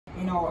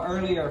know,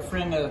 earlier a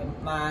friend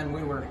of mine,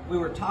 we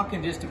were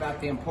talking just about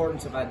the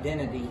importance of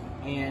identity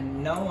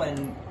and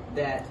knowing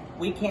that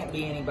we can't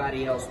be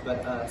anybody else but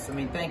us. I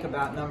mean, think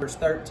about Numbers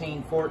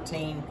 13,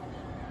 14.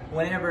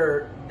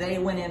 Whenever they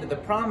went into the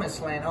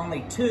promised land,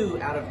 only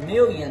 2 out of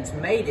millions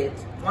made it.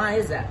 Why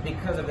is that?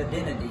 Because of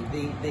identity.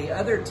 The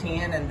other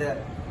 10 and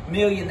the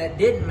million that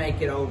didn't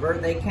make it over,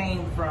 they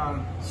came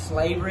from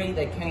slavery,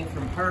 they came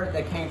from hurt,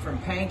 they came from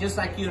pain. Just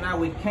like you and I,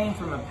 we came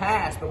from a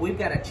past, but we've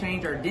got to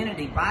change our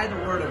identity by the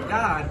Word of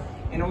God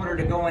in order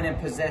to go in and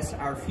possess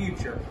our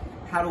future.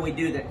 How do we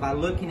do that? By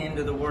looking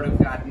into the Word of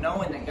God,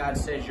 knowing that God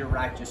says you're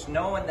righteous,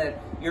 knowing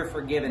that you're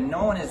forgiven,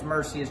 knowing His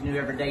mercy is new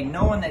every day,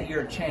 knowing that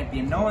you're a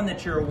champion, knowing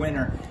that you're a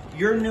winner.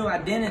 Your new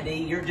identity,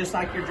 you're just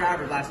like your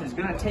driver's license, is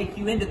going to take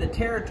you into the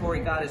territory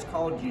God has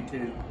called you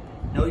to.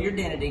 Know your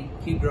identity,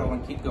 keep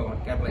growing, keep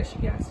going. God bless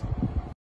you guys.